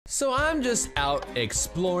So I'm just out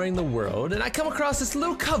exploring the world and I come across this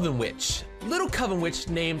little coven witch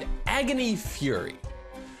named Agony Fury.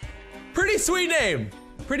 Pretty sweet name.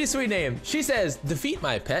 She says, defeat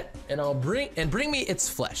my pet and bring me its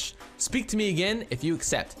flesh. Speak to me again if you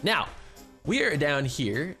accept. Now, we are down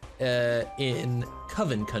here in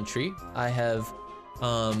Coven Country. I have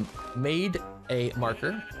made a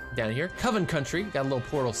marker down here. Coven Country, got a little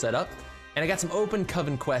portal set up, and I got some open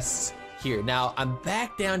Coven quests here. Now, I'm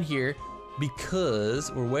back down here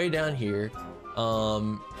because we're way down here,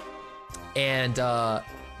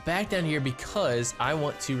 back down here because I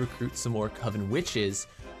want to recruit some more Coven witches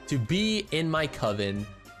to be in my Coven,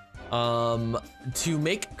 to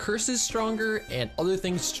make curses stronger and other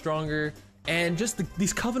things stronger. And just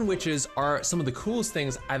these Coven witches are some of the coolest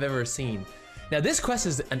things I've ever seen. Now this quest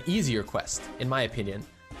is an easier quest, in my opinion.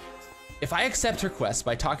 If I accept her quest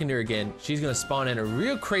by talking to her again, she's gonna spawn in a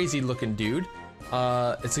real crazy looking dude.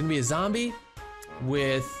 It's gonna be a zombie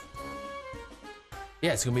with,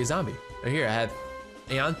 yeah, it's gonna be a zombie. Right here, I have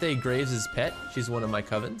Ianthe Graves' pet. She's one of my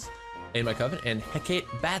covens, in my coven, and Hecate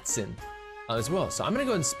Batson as well. So I'm gonna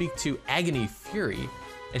go ahead and speak to Agony Fury,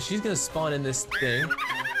 and she's gonna spawn in this thing.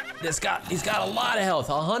 He's got a lot of health,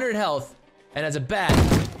 100 health, and as a bat,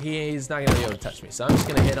 he's not gonna be able to touch me. So I'm just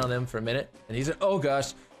gonna hit on him for a minute, and he's, oh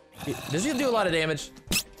gosh. Does he do a lot of damage?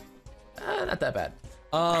 Not that bad.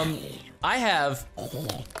 I have,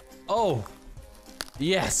 oh,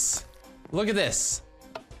 yes. Look at this.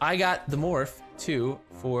 I got the morph too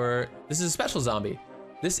for, this is a special zombie.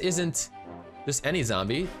 This isn't just any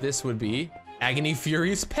zombie. This would be Agony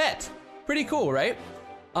Fury's pet. Pretty cool, right?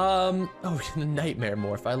 Oh, nightmare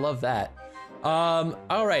morph, I love that.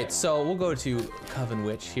 All right, so we'll go to Coven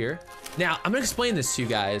Witch here. Now, I'm gonna explain this to you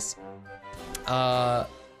guys.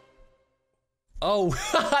 Oh,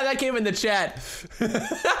 that came in the chat.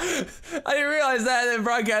 I didn't realize that and then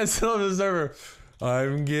broadcast on the server.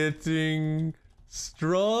 I'm getting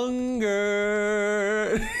stronger.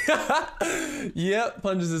 Yep,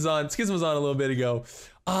 Punches is on. Schism was on a little bit ago.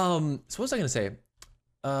 So what was I gonna say?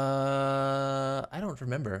 I don't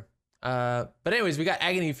remember. But anyways, we got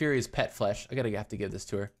Agony Fury's pet flesh. I have to give this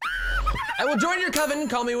to her. I will join your coven.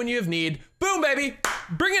 Call me when you have need. Boom, baby.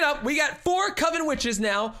 Bring it up. We got 4 Coven witches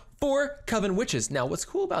now. 4 Coven witches. Now, what's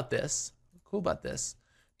cool about this?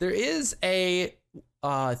 There is a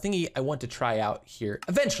thingy I want to try out here.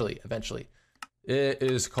 Eventually. It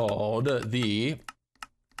is called the.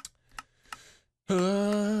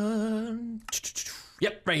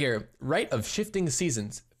 Yep, right here. Rite of Shifting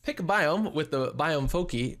Seasons. Pick a biome with the biome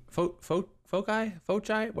foci,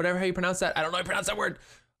 whatever how you pronounce that. I don't know how you pronounce that word.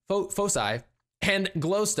 Foci, and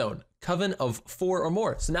glowstone. Coven of 4 or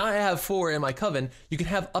more. So now I have 4 in my coven. You can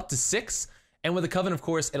have up to 6. And with a coven, of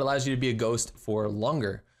course, it allows you to be a ghost for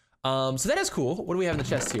longer. So that is cool. What do we have in the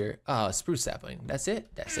chest here? Spruce sapling. That's it.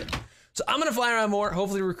 So I'm gonna fly around more,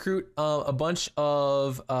 hopefully recruit a bunch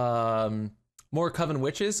of more Coven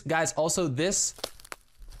witches. Guys, also this,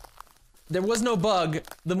 there was no bug.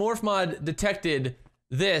 The Morph mod detected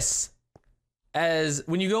this as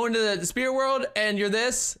when you go into the spirit world and you're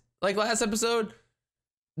this, like last episode,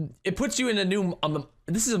 it puts you in a new,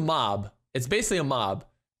 this is a mob. It's basically a mob.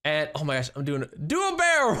 And oh my gosh, I'm do a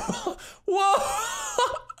barrel.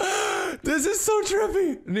 Whoa, this is so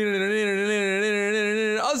trippy.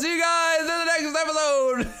 I'll see you guys in the next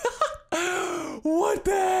episode. What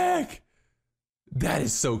the heck? That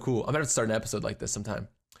is so cool. I'm gonna have to start an episode like this sometime.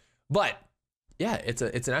 But yeah, it's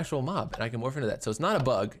an actual mob and I can morph into that. So it's not a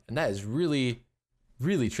bug, and that is really,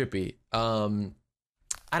 really trippy.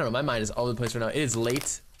 I don't know, my mind is all over the place right now. It is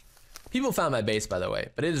late. People found my base, by the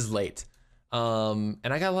way, but it is late. And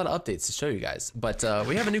I got a lot of updates to show you guys. But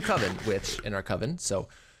we have a new Coven witch in our Coven, so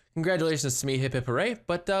congratulations to me, hip hip hooray.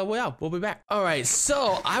 But well, yeah, we'll be back. All right,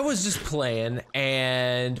 so I was just playing,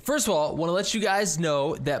 and first of all, want to let you guys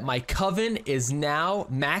know that my Coven is now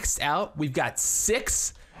maxed out. We've got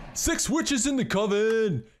six witches in the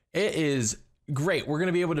Coven. It is great. We're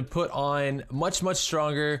gonna be able to put on much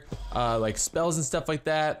stronger like spells and stuff like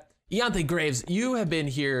that. Ianthe Graves, you have been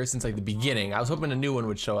here since like the beginning. I was hoping a new one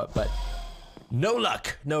would show up, but no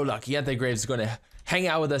luck. Ianthe Graves is gonna hang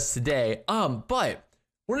out with us today. But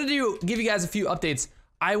wanted to give you guys a few updates.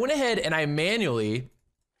 I went ahead and I manually,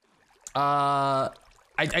 I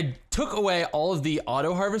took away all of the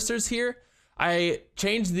auto harvesters here. I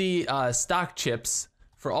changed the stock chips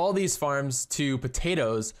for all these farms to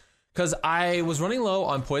potatoes because I was running low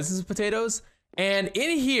on poisonous potatoes. And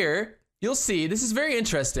in here, you'll see, this is very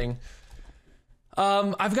interesting.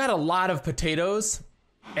 I've got a lot of potatoes,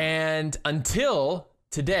 and until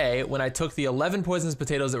today, when I took the 11 poisonous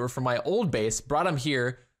potatoes that were from my old base, brought them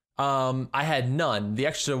here, I had none. The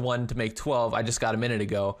extra one to make 12, I just got a minute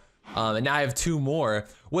ago. And now I have 2 more.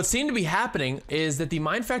 What seemed to be happening is that the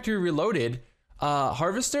Minefactory Reloaded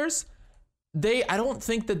harvesters, I don't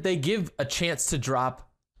think that they give a chance to drop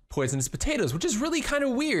poisonous potatoes, which is really kind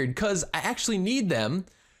of weird because I actually need them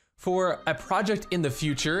for a project in the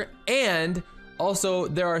future, and also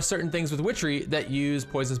there are certain things with Witchery that use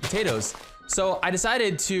poisonous potatoes. So I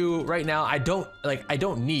decided to, right now, I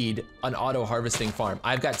don't need an auto harvesting farm.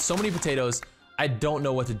 I've got so many potatoes, I don't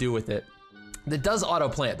know what to do with it. It does auto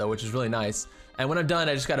plant though, which is really nice. And when I'm done,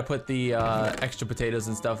 I just gotta put the extra potatoes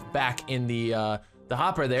and stuff back in the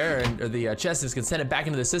hopper there, or the chest, and can send it back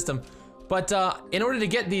into the system. But in order to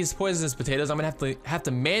get these poisonous potatoes, I'm gonna have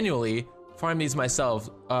to manually farm these myself,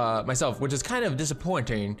 which is kind of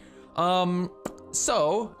disappointing.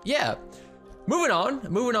 So yeah, moving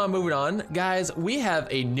on, guys. We have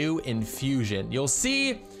a new infusion. You'll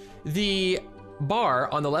see the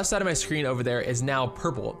bar on the left side of my screen over there is now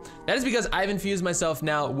purple. That is because I've infused myself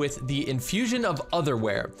now with the infusion of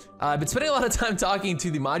Otherware. I've been spending a lot of time talking to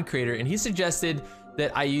the mod creator, and he suggested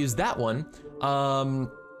that I use that one.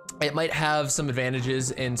 It might have some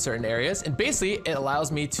advantages in certain areas, and basically it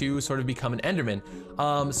allows me to sort of become an Enderman.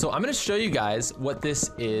 So I'm gonna show you guys what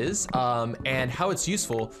this is and how it's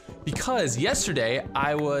useful, because yesterday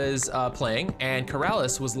I was playing and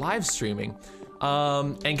Keralis was live streaming.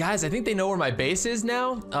 And guys, I think they know where my base is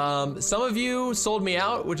now. Some of you sold me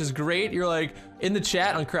out, which is great. You're like, in the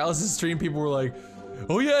chat on Keralis' stream, people were like,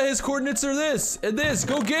 oh yeah, his coordinates are this and this,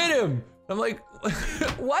 go get him. I'm like,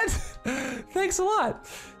 what? Thanks a lot.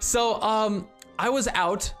 So I was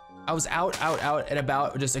out and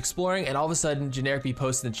about just exploring, and all of a sudden Generic B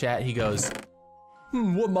posted in the chat. He goes,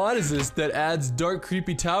 what mod is this that adds dark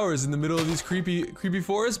creepy towers in the middle of these creepy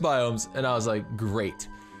forest biomes? And I was like, great.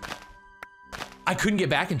 I couldn't get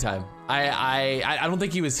back in time. I don't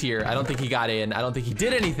think he was here. I don't think he got in. I don't think he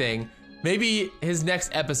did anything. Maybe his next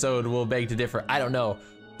episode will beg to differ. I don't know.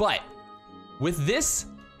 But with this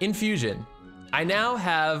infusion, I now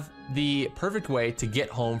have the perfect way to get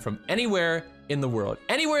home from anywhere in the world.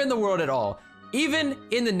 Anywhere in the world at all. Even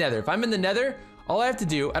in the nether. If I'm in the nether, all I have to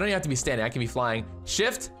do, I don't even have to be standing, I can be flying.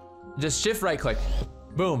 Shift, just shift right click.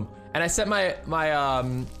 Boom. And I set my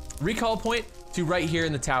recall point to right here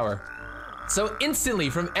in the tower. So instantly,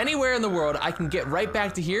 from anywhere in the world, I can get right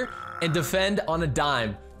back to here and defend on a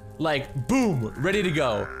dime. Like, boom, ready to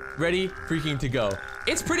go. Ready freaking to go.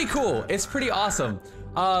 It's pretty cool. It's pretty awesome.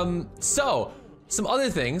 So, some other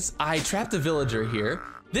things. I trapped a villager here.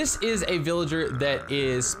 This is a villager that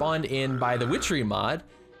is spawned in by the Witchery mod,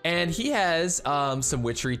 and he has some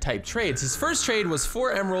Witchery type trades. His first trade was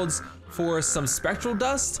 4 emeralds for some spectral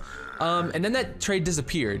dust, and then that trade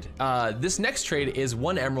disappeared. This next trade is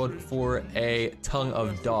 1 emerald for a tongue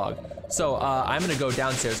of dog. So I'm gonna go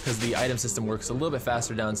downstairs because the item system works a little bit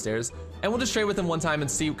faster downstairs, and we'll just trade with him one time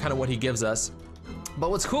and see kind of what he gives us. But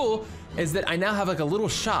what's cool is that I now have like a little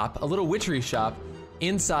shop, a little Witchery shop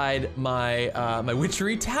inside my my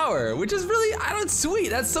Witchery tower, which is really, sweet.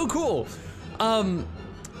 That's so cool.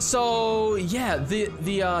 So yeah,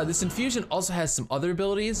 this infusion also has some other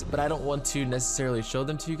abilities, but I don't want to necessarily show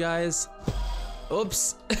them to you guys.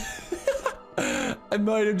 Oops. I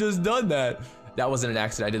might have just done that. That wasn't an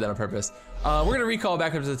accident, I did that on purpose. We're gonna recall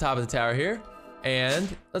back up to the top of the tower here, and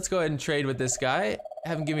let's go ahead and trade with this guy.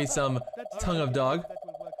 Have him give me some tongue of dog.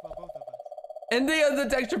 And they have the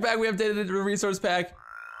texture pack, we updated the resource pack,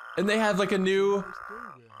 and they have like a new,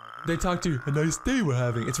 they talk to, a nice day we're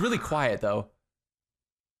having. It's really quiet though.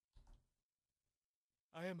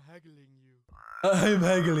 I am haggling you. I am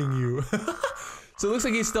haggling you. So it looks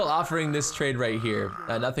like he's still offering this trade right here.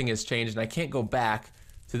 Nothing has changed, and I can't go back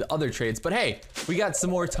to the other trades, but hey, we got some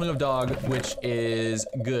more tongue of dog, which is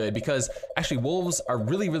good because actually wolves are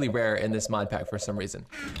really, really rare in this mod pack for some reason.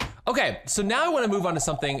 Okay, so now I want to move on to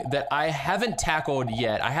something that I haven't tackled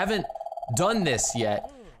yet. I haven't done this yet,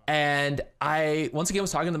 and I once again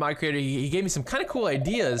was talking to the mod creator. He gave me some kind of cool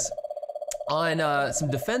ideas on some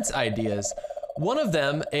defense ideas. One of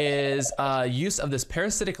them is use of this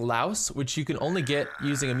parasitic louse, which you can only get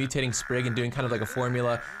using a mutating sprig and doing kind of like a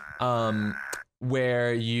formula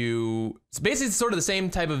where you, it's basically sort of the same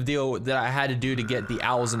type of deal that I had to do to get the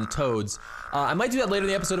owls and the toads. I might do that later in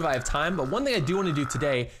the episode if I have time, but one thing I do want to do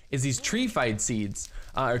today is these TREEFYDS seeds,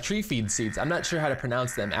 or TREEFYDS seeds. I'm not sure how to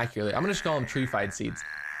pronounce them accurately. I'm gonna just call them TREEFYDS seeds.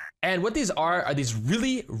 And what these are these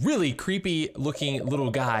really, really creepy looking little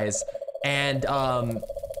guys. And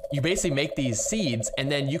you basically make these seeds,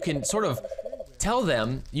 and then you can sort of tell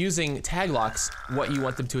them using tag locks what you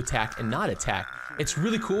want them to attack and not attack. It's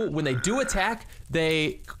really cool. When they do attack,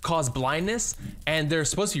 they cause blindness, and they're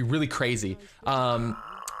supposed to be really crazy.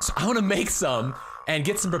 So I want to make some and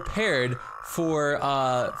get some prepared for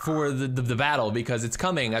the battle, because it's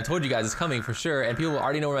coming. I've told you guys it's coming for sure, and people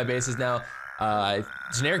already know where my base is now.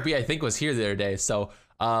 Generic B, I think, was here the other day. So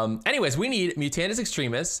anyways, we need Mutandis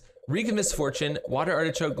Extremis, Reek of Misfortune, Water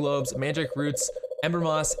Artichoke Globes, Mandrake Roots, Ember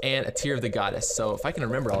Moss, and a Tear of the Goddess. So if I can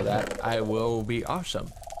remember all that, I will be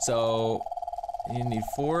awesome. So you need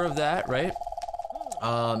 4 of that, right?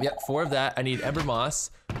 Yep, 4 of that. I need Ember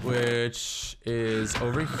Moss, which is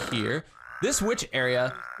over here. This witch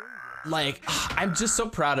area, like, I'm just so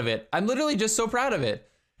proud of it. I'm literally just so proud of it.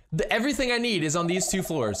 Everything I need is on these 2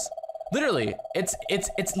 floors. Literally, it's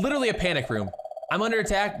literally a panic room. I'm under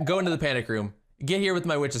attack, go into the panic room. Get here with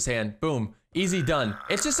my witch's hand, boom, easy, done.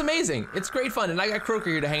 It's just amazing. It's great fun, and I got Croaker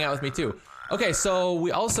here to hang out with me too. Okay, so we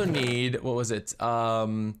also need, what was it?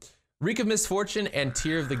 Reek of Misfortune and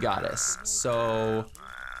Tear of the Goddess. So,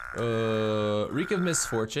 Reek of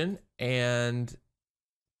Misfortune and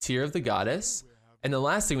Tear of the Goddess. And the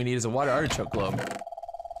last thing we need is a Water Artichoke Globe.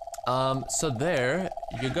 So there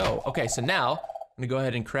you go. Okay, so now I'm gonna go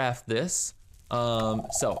ahead and craft this.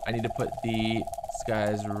 So I need to put these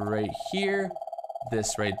guys right here,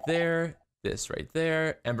 this right there, this right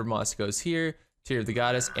there. Ember Moss goes here, Tear of the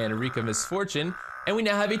Goddess, and Reek of Misfortune. And we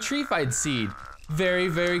now have a TREEFYDS seed. Very,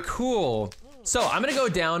 very cool. So I'm gonna go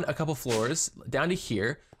down a couple floors, down to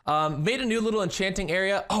here. Made a new little enchanting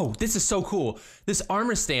area. Oh, this is so cool. This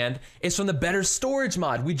armor stand is from the Better Storage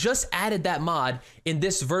mod. We just added that mod in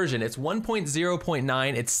this version. It's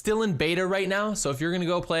 1.0.9. It's still in beta right now. So if you're gonna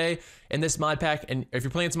go play in this mod pack, and if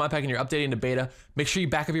you're playing this mod pack and you're updating to beta, make sure you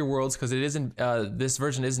back up your worlds, because it isn't, this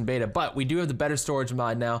version isn't beta, but we do have the Better Storage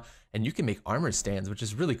mod now, and you can make armor stands, which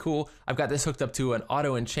is really cool. I've got this hooked up to an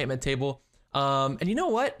auto enchantment table. And you know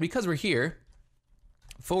what? Because we're here,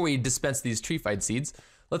 before we dispense these TREEFYDS seeds,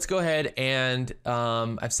 let's go ahead and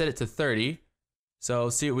I've set it to 30. So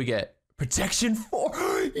see what we get. Protection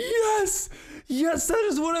 4. Yes! Yes, that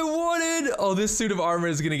is what I wanted. Oh, this suit of armor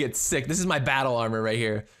is gonna get sick. This is my battle armor right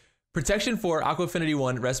here. Protection 4, Aqua Affinity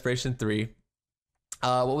 1, Respiration 3.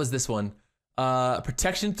 What was this one?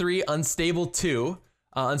 Protection 3, Unstable 2.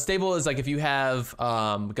 Unstable is like if you have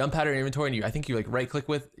gunpowder in inventory and I think you like right click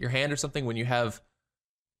with your hand or something when you have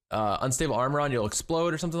unstable armor on, you'll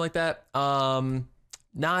explode or something like that.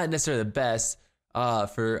 Not necessarily the best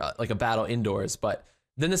for like a battle indoors, but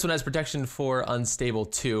then this one has protection for unstable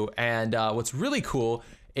 2. And what's really cool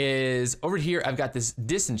is over here I've got this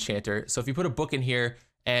disenchanter. So if you put a book in here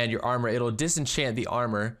and your armor, it'll disenchant the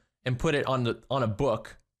armor and put it on a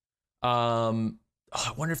book. Oh,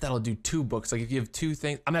 I wonder if that'll do 2 books. Like if you have 2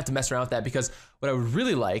 things, I'm gonna have to mess around with that, because what I would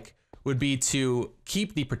really like would be to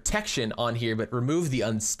keep the protection on here, but remove the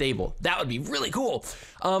unstable. That would be really cool.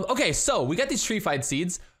 Okay, so we got these TREEFYDS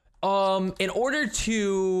seeds. In order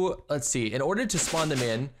to, let's see, in order to spawn them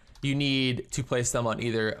in, you need to place them on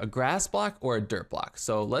either a grass block or a dirt block.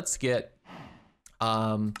 So let's get,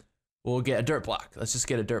 we'll get a dirt block. Let's just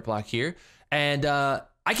get a dirt block here. And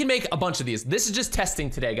I can make a bunch of these. This is just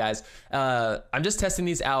testing today, guys. I'm just testing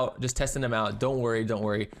these out, just testing them out. Don't worry, don't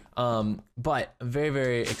worry. But I'm very,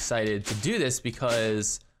 very excited to do this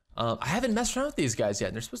because I haven't messed around with these guys yet.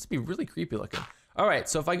 And they're supposed to be really creepy looking. All right,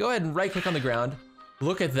 so if I go ahead and right click on the ground,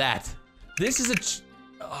 look at that. This is a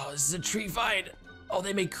TREEFYD. Oh,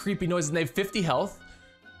 they make creepy noises and they have 50 health.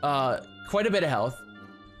 Quite a bit of health.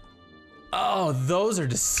 Oh, those are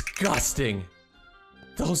disgusting.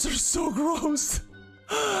 Those are so gross.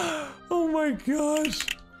 Oh my gosh.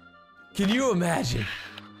 Can you imagine?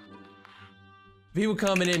 People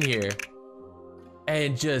coming in here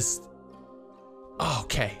and just,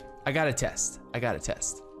 okay, I gotta test. I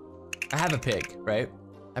have a pig, right?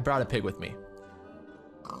 I brought a pig with me.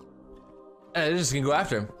 And they're just gonna go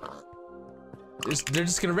after him. They're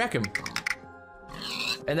just gonna wreck him.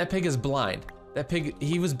 And that pig is blind. That pig,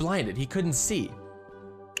 he was blinded. He couldn't see.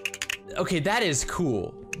 Okay, that is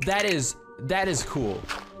cool. That is cool.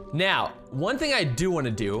 Now, one thing I do want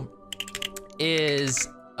to do is,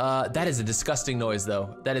 that is a disgusting noise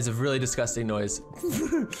though. That is a really disgusting noise.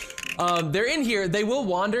 They're in here, they will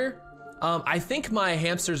wander. I think my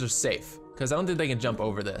hamsters are safe because I don't think they can jump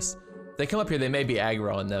over this. If they come up here, they may be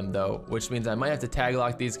aggro on them though, which means I might have to tag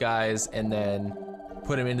lock these guys and then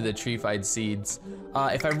put them into the TREEFYDS seeds.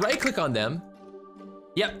 If I right click on them,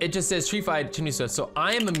 yep, it just says TREEFYD chimney swift, so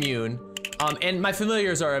I am immune. And my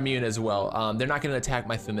familiars are immune as well. They're not gonna attack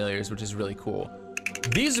my familiars, which is really cool.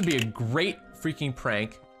 These would be a great freaking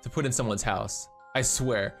prank to put in someone's house. I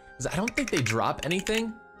swear, because I don't think they drop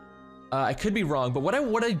anything. I could be wrong, but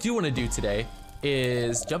what I do wanna do today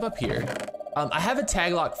is jump up here. I have a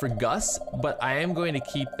tag lock for Gus, but I am going to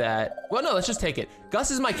keep that. Well, no, let's just take it.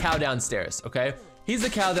 Gus is my cow downstairs, okay? he's the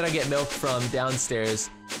cow that I get milk from downstairs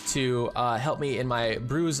to help me in my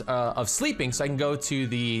brews of sleeping, so I can go to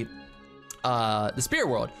the spirit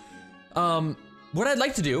world. What I'd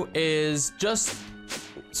like to do is just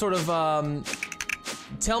sort of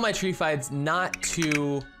tell my TREEFYDS not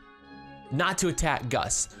to attack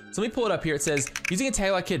Gus. So let me pull it up here. It says, using a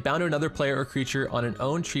tag lock kit bound to another player or creature on an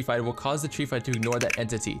own TREEFYD will cause the TREEFYD to ignore that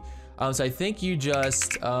entity. So I think you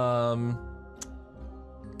just right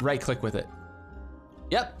click with it.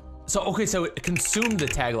 Yep. So, okay, so it consumed the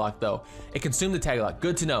tag lock though. It consumed the tag lock,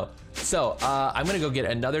 good to know. So I'm gonna go get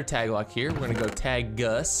another tag lock here. We're gonna go tag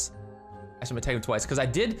Gus. Actually, I'm gonna tag him twice because I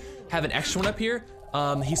did have an extra one up here.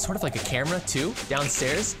 He's sort of like a camera too,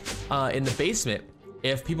 downstairs in the basement.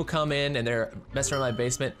 If people come in and they're messing around my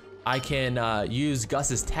basement, I can use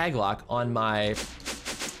Gus's tag lock on my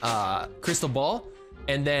crystal ball,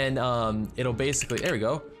 and then it'll basically, there we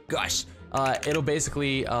go, gosh, it'll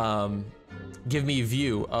basically give me a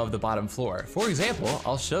view of the bottom floor. For example,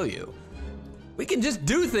 I'll show you. We can just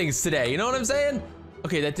do things today, you know what I'm saying?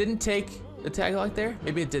 Okay, that didn't take the tag lock there.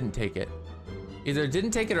 Maybe it didn't take it. Either it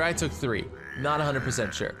didn't take it or I took 3. Not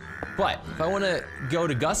 100% sure. But if I wanna go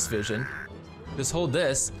to Gus Vision, just hold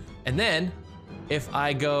this, and then if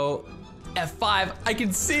I go F5, I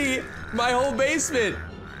can see my whole basement,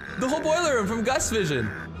 the whole boiler room from Gus Vision.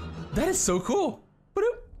 That is so cool.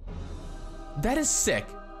 That is sick.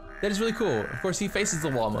 That is really cool. Of course, he faces the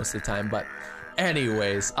wall most of the time, but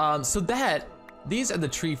anyways, so these are the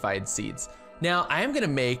TREEFYD seeds. Now, I am gonna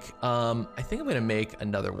make, I think I'm gonna make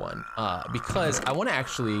another one, because I wanna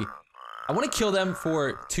kill them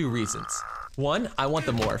for 2 reasons. 1, I want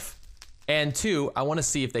the morph. And 2, I wanna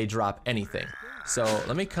see if they drop anything. So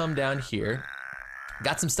let me come down here.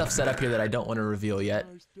 Got some stuff set up here that I don't wanna reveal yet.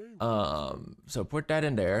 So put that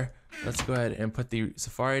in there. Let's go ahead and put the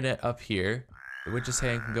safari net up here. The witch's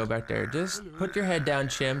hand can go back there. Just put your head down,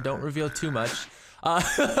 Chim. Don't reveal too much.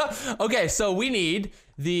 Okay, so we need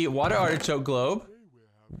the water artichoke globe.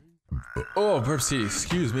 Oh, Burpsy,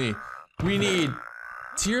 excuse me. We need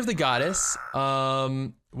Tear of the Goddess.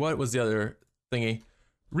 What was the other thingy?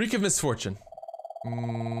 Reek of Misfortune.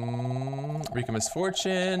 Reek of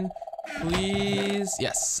Misfortune, please.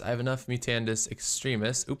 Yes, I have enough Mutandis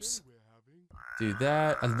Extremis. Oops. Do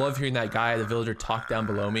that. I love hearing that guy, the villager, talk down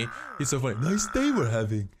below me. He's so funny. Nice day we're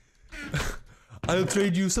having. I'll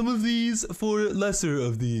trade you some of these for lesser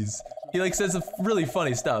of these. He like says some really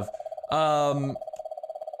funny stuff. I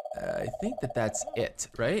think that's it,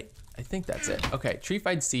 right? I think that's it. Okay,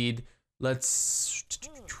 TREEFYD seed. Let's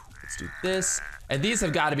do this. And these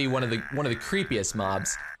have got to be one of the creepiest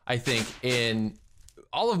mobs, I think, in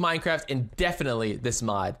all of Minecraft, and definitely this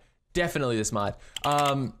mod. Definitely this mod.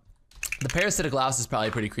 The parasitic louse is probably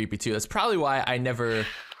pretty creepy too. That's probably why I never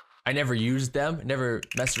used them, never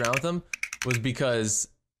messed around with them, was because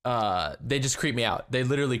they just creep me out. They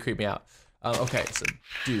literally creep me out. Okay, so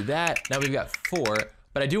do that. Now we've got 4,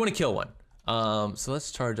 but I do want to kill one. So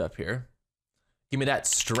let's charge up here. Give me that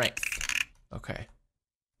strength. Okay.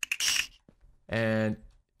 And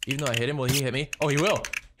even though I hit him, will he hit me? Oh, he will.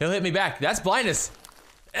 He'll hit me back. That's blindness.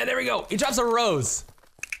 And there we go. He drops a rose.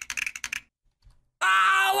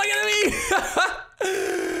 Ah, look at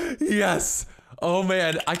me. Yes. Oh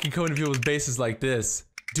man, I can go into people's bases like this.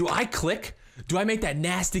 Do I click? Do I make that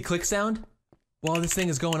nasty click sound while this thing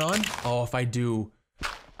is going on? Oh, if I do,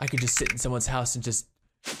 I could just sit in someone's house and just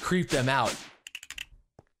creep them out.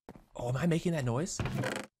 Oh, am I making that noise?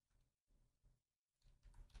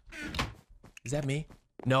 Is that me?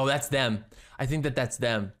 No, that's them. I think that's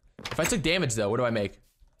them. If I took damage though, what do I make?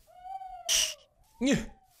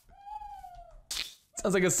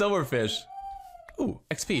 Sounds like a silverfish. Ooh,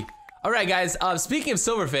 XP. All right, guys, speaking of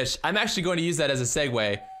silverfish, I'm actually going to use that as a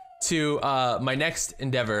segue to my next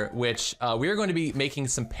endeavor, which we are going to be making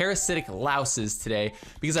some parasitic louses today,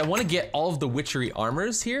 because I want to get all of the witchery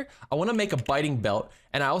armors here. I want to make a biting belt,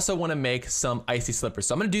 and I also want to make some icy slippers.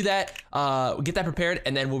 So I'm going to do that, get that prepared,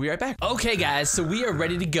 and then we'll be right back. Okay, guys, so we are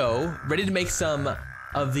ready to go, ready to make some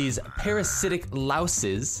of these parasitic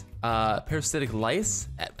louses. Parasitic lice?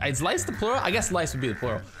 Is lice the plural? I guess lice would be the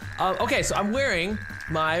plural. Okay, so I'm wearing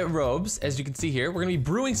my robes, as you can see here. We're gonna be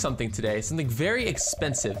brewing something today, something very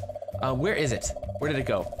expensive. Where is it? Where did it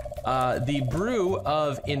go? The brew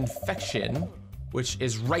of infection, which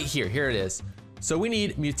is right here. Here it is. So we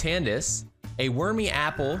need Mutandis, a wormy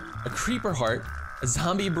apple, a creeper heart, a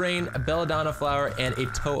zombie brain, a belladonna flower, and a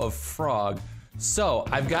toe of frog. So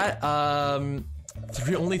I've got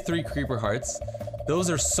only 3 creeper hearts.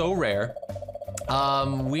 Those are so rare.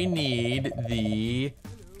 We need the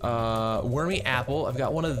wormy apple. I've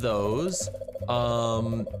got one of those.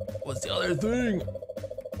 What's the other thing?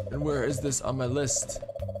 And where is this on my list?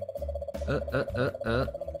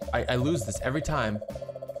 I lose this every time.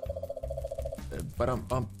 But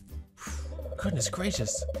goodness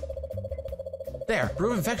gracious. There,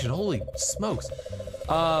 brew of infection, holy smokes.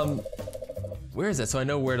 Where is it? So I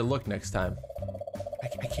know where to look next time.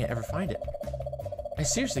 I can't ever find it. I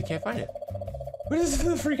seriously can't find it. What is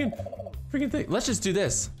the freaking thing? Let's just do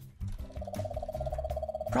this.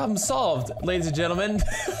 Problem solved, ladies and gentlemen.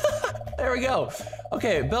 There we go.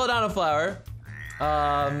 Okay, belladonna flower.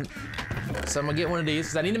 So I'm gonna get one of these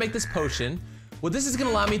because I need to make this potion. What this is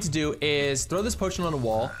gonna allow me to do is throw this potion on a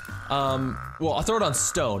wall. Well, I'll throw it on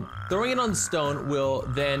stone. Throwing it on stone will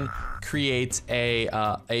then create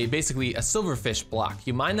basically a silverfish block.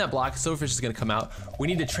 You mine that block, silverfish is gonna come out. We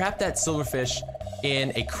need to trap that silverfish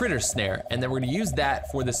in a critter snare, and then we're gonna use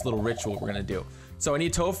that for this little ritual we're gonna do. So I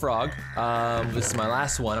need toe frog. This is my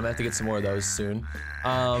last one. I'm gonna have to get some more of those soon.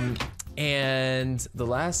 And the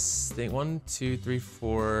last thing, 1, 2, 3,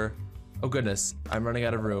 4. Oh goodness, I'm running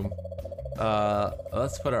out of room.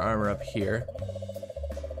 Let's put our armor up here.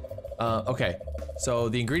 Okay, so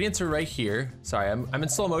the ingredients are right here. Sorry, I'm in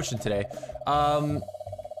slow motion today.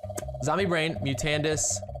 Zombie brain,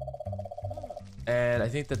 mutandis, and I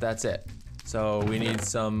think that's it. So we need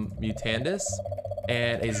some mutandis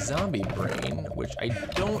and a zombie brain, which I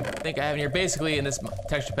don't think I have in here. Basically, in this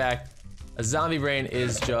texture pack, a zombie brain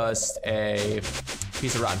is just a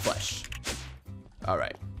piece of rotten flesh. All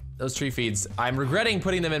right, those tree feeds. I'm regretting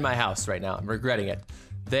putting them in my house right now. I'm regretting it.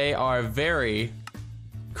 They are very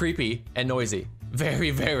creepy and noisy.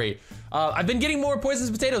 Very, very. I've been getting more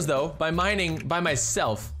poisonous potatoes though by mining by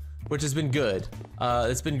myself, which has been good.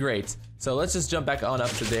 It's been great. So let's just jump back on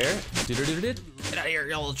up to there. Get out of here,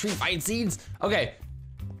 you little TREEFYDS seeds. Okay.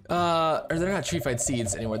 Or they're not TREEFYDS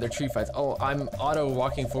seeds anymore. They're TREEFYDS. Oh, I'm auto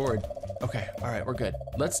walking forward. Okay, all right, we're good.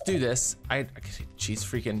 Let's do this. Jeez,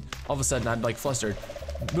 freaking, all of a sudden I'm like flustered.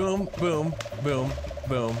 Boom, boom, boom,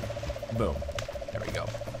 boom, boom. There we go.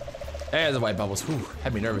 There's the white bubbles. Whew,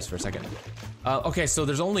 had me nervous for a second. Okay, so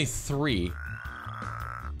there's only 3.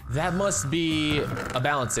 That must be a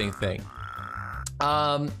balancing thing.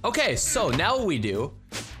 Okay, so now what we do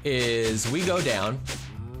is we go down.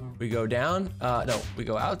 We go down, no, we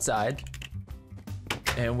go outside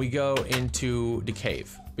and we go into the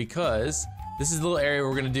cave because this is the little area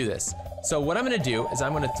where we're gonna do this. So what I'm gonna do is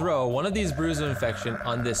I'm gonna throw one of these brews of infection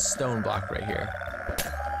on this stone block right here.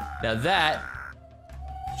 Now that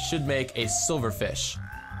should make a silverfish,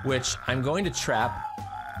 which I'm going to trap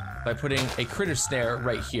by putting a critter snare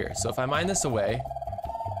right here. So if I mine this away,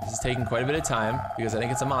 this is taking quite a bit of time because I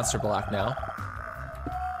think it's a monster block now.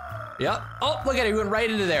 Yep. Oh, look at it. We went right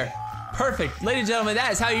into there. Perfect. Ladies and gentlemen,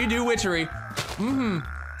 that is how you do witchery.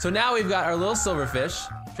 So now we've got our little silverfish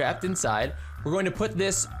trapped inside. We're going to put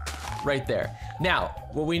this right there. Now,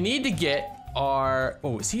 what we need to get are...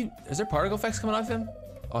 Oh, is there particle effects coming off him?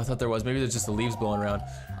 Oh, I thought there was. Maybe there's just the leaves blowing around.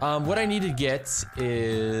 What I need to get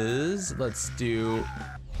is... Let's do...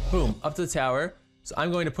 Boom. Up to the tower. So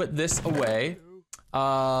I'm going to put this away.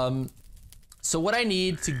 So what I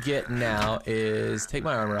need to get now is take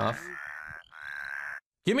my armor off.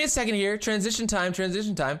 Give me a second here. Transition time,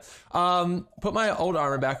 transition time. Put my old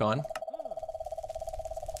armor back on.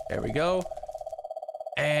 There we go.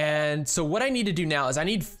 And so what I need to do now is I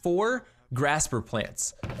need 4 grasper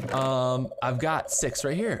plants. I've got 6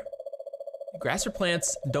 right here. Grasper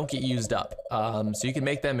plants don't get used up. So you can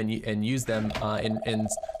make them and use them in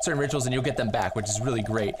certain rituals and you'll get them back, which is really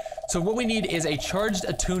great. So what we need is a charged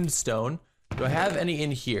attuned stone. Do I have any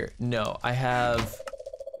in here? No, I have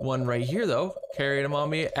one right here though, carrying them on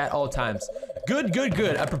me at all times. Good, good,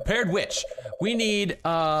 good. A prepared witch. We need,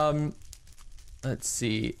 let's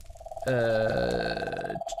see,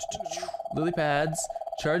 lily pads,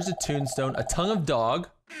 charged attuned stone, a tongue of dog.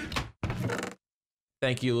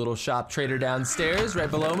 Thank you, little shop trader downstairs, right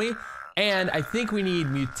below me. And I think we need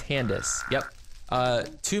mutandis. Yep,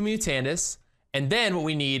 2 mutandis. And then what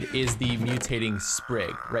we need is the mutating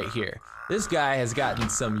sprig right here. This guy has gotten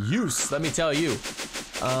some use, let me tell you.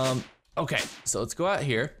 Okay, so let's go out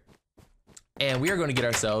here. And we are going to get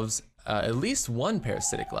ourselves at least 1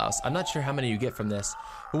 parasitic louse. I'm not sure how many you get from this.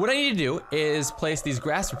 But what I need to do is place these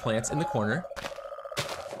grasper plants in the corner.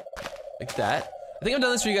 Like that. I think I've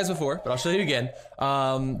done this for you guys before, but I'll show you again.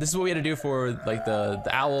 This is what we had to do for like the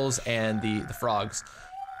owls and the frogs.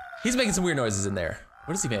 He's making some weird noises in there.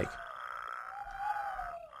 What does he make?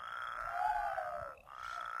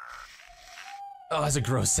 Oh, that's a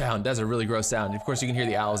gross sound. That's a really gross sound. Of course, you can hear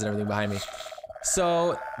the owls and everything behind me.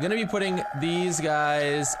 So, I'm gonna be putting these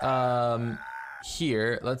guys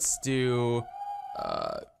here. Let's do,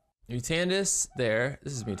 Mutandis there.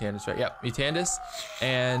 This is Mutandis, right? Yep, Mutandis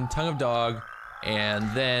and Tongue of Dog, and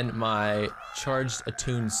then my charged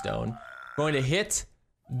attuned stone. Going to hit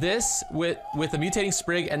this with a mutating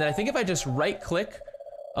sprig, and then I think if I just right click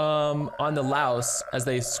on the louse as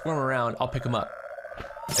they squirm around, I'll pick them up.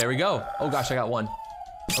 There we go. Oh gosh, I got one.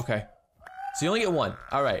 Okay. So you only get one.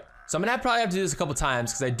 All right. So I'm gonna probably have to do this a couple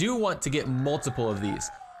times because I do want to get multiple of these.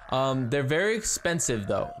 They're very expensive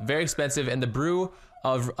though, very expensive, and the brew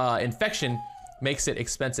of infection makes it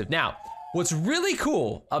expensive. Now, what's really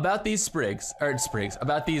cool about these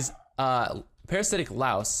about these parasitic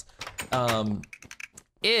louse,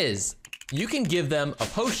 is you can give them a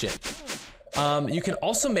potion. You can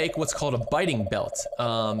also make what's called a biting belt.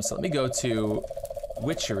 So let me go to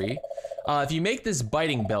Witchery. If you make this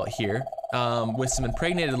biting belt here, with some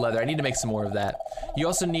impregnated leather, I need to make some more of that. You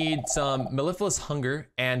also need some mellifluous hunger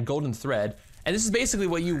and golden thread, and this is basically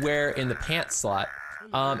what you wear in the pants slot,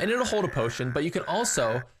 and it'll hold a potion. But you can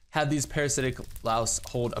also have these parasitic louse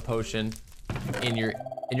hold a potion in your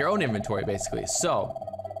own inventory, basically. So,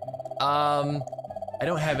 I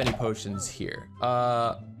don't have any potions here.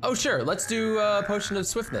 Oh sure, let's do a potion of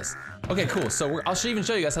swiftness. Okay, cool. So I'll even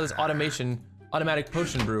show you guys how this automatic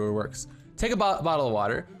potion brewer works. Take a bottle of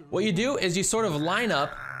water. What you do is you sort of line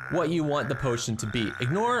up what you want the potion to be.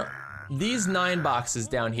 Ignore these 9 boxes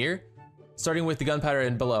down here, starting with the gunpowder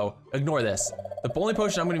and below. Ignore this. The only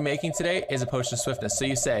potion I'm gonna be making today is a potion of swiftness. So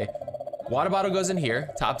you say, water bottle goes in here,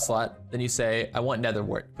 top slot. Then you say, I want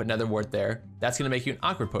netherwort. Put netherwort there. That's gonna make you an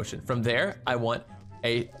awkward potion. From there, I want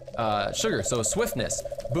a sugar, so a swiftness.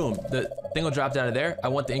 Boom, the thing will drop down to there. I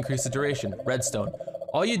want the increase of duration, redstone.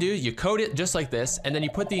 All you do, you code it just like this, and then you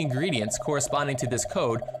put the ingredients corresponding to this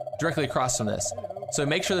code directly across from this. So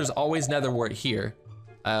make sure there's always netherwort here.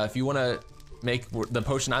 If you wanna make the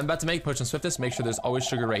potion I'm about to make, potion of swiftness, make sure there's always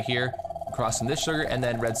sugar right here, across from this sugar, and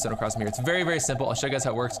then redstone across from here. It's very, very simple. I'll show you guys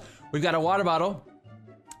how it works. We've got a water bottle.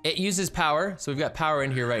 It uses power, so we've got power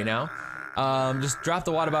in here right now. Just drop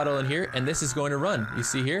the water bottle in here, and this is going to run. You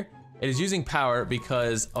see here? It is using power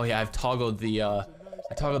because, oh yeah, I've toggled the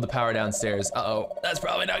power downstairs. Uh-oh, that's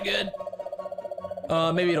probably not good.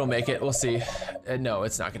 Maybe it'll make it, we'll see. No,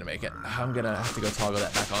 it's not gonna make it. I'm gonna have to go toggle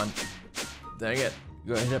that back on. Dang it.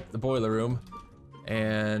 Go hit up the boiler room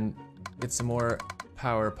and get some more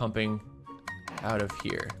power pumping out of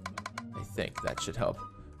here. I think that should help.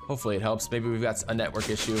 Hopefully it helps. Maybe we've got a network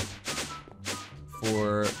issue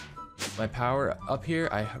for my power up here.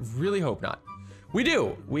 I really hope not. We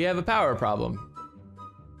do. We have a power problem.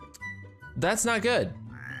 That's not good.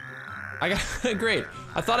 I got great.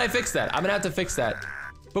 I thought I fixed that. I'm gonna have to fix that.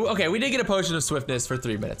 But okay, we did get a potion of swiftness for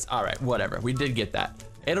 3 minutes. All right, whatever. We did get that.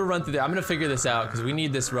 It'll run through there. I'm gonna figure this out because we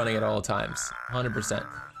need this running at all times, 100%.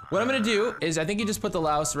 What I'm gonna do is I think you just put the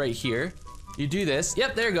louse right here. You do this.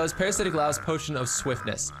 Yep, there it goes. Parasitic louse potion of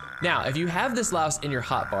swiftness. Now, if you have this louse in your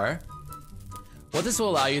hotbar, what this will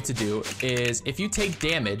allow you to do is if you take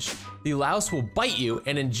damage, the louse will bite you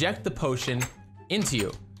and inject the potion into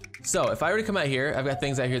you. So if I were to come out here, I've got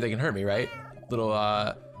things out here that can hurt me, right? Little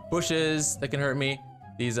bushes that can hurt me.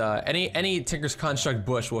 These any Tinker's Construct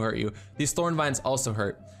bush will hurt you. These thorn vines also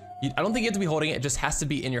hurt. I don't think you have to be holding it, it just has to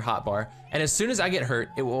be in your hotbar. And as soon as I get hurt,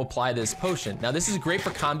 it will apply this potion. Now this is great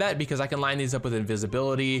for combat because I can line these up with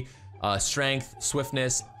invisibility, strength,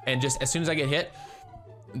 swiftness, and just as soon as I get hit,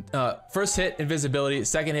 first hit, invisibility,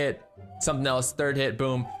 second hit, something else, third hit,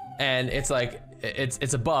 boom. And it's like,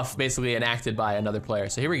 it's a buff basically enacted by another player.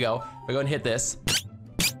 So here we go. If I go and hit this.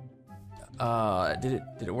 Did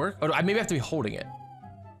it work? Oh, maybe I have to be holding it.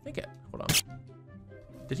 I think hold on.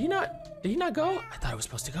 Did he not go? I thought I was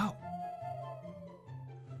supposed to go.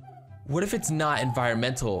 What if it's not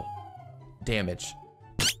environmental damage?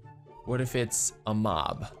 What if it's a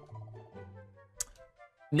mob?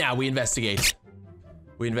 Now we investigate.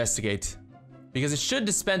 We investigate. Because it should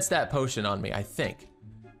dispense that potion on me, I think.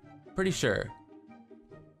 Pretty sure.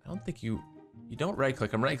 I don't think you don't right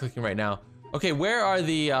click. I'm right clicking right now. Okay, where are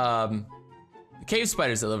the cave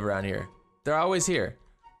spiders that live around here? They're always here.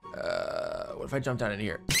 What if I jump down in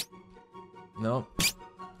here? No.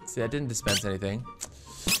 See, that didn't dispense anything.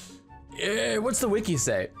 What's the wiki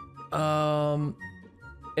say?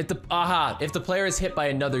 If the player is hit by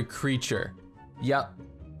another creature. Yep.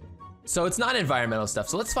 So it's not environmental stuff.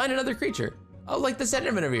 So let's find another creature. Oh, like the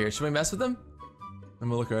Enderman over here. Should we mess with him? I'm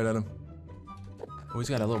gonna look right at him. Oh, he's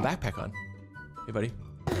got a little backpack on. Hey, buddy.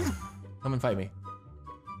 Come and fight me.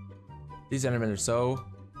 These Endermen are so...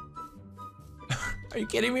 Are you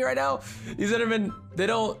kidding me right now? These Endermen, they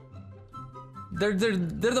don't... They're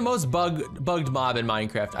the most bugged mob in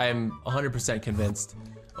Minecraft. I am 100% convinced.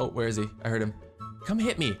 Oh, where is he? I heard him. Come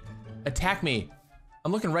hit me. Attack me.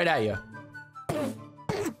 I'm looking right at you.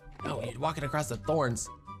 Oh, you're walking across the thorns.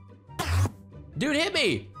 Dude, hit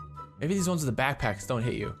me! Maybe these ones with the backpacks don't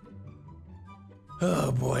hit you.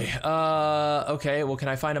 Oh boy. Okay, well, can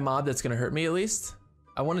I find a mob that's gonna hurt me at least?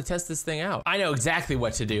 I wanna test this thing out. I know exactly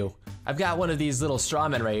what to do. I've got one of these little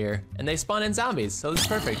strawmen right here, and they spawn in zombies, so this is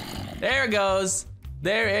perfect. There it goes.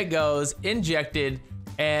 There it goes, injected,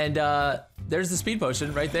 and there's the speed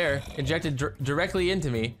potion right there, injected directly into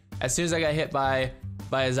me as soon as I got hit by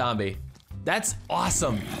a zombie. That's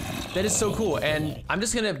awesome. That is so cool, and I'm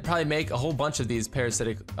just gonna probably make a whole bunch of these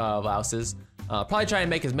parasitic louses. Probably try and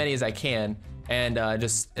make as many as I can, and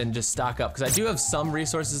just stock up, because I do have some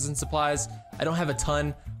resources and supplies. I don't have a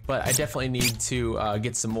ton, but I definitely need to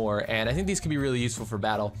get some more, and I think these could be really useful for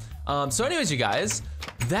battle. So anyways, you guys,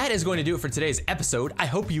 that is going to do it for today's episode. I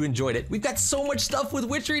hope you enjoyed it. We've got so much stuff with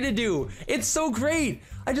Witchery to do. It's so great.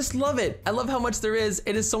 I just love it. I love how much there is.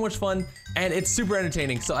 It is so much fun, and it's super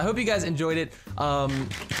entertaining. So I hope you guys enjoyed it.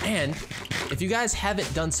 And if you guys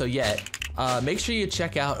haven't done so yet, make sure you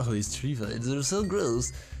check out, oh, these TREEFYDS are so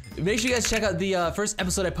gross. Make sure you guys check out the first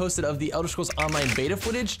episode I posted of the Elder Scrolls Online beta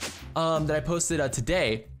footage that I posted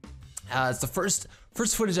today. It's the first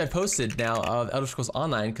footage I posted now of Elder Scrolls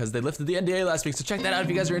Online because they lifted the NDA last week, so check that out if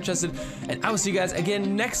you guys are interested. And I will see you guys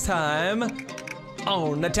again next time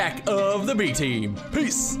on Attack of the B Team.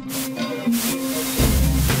 Peace!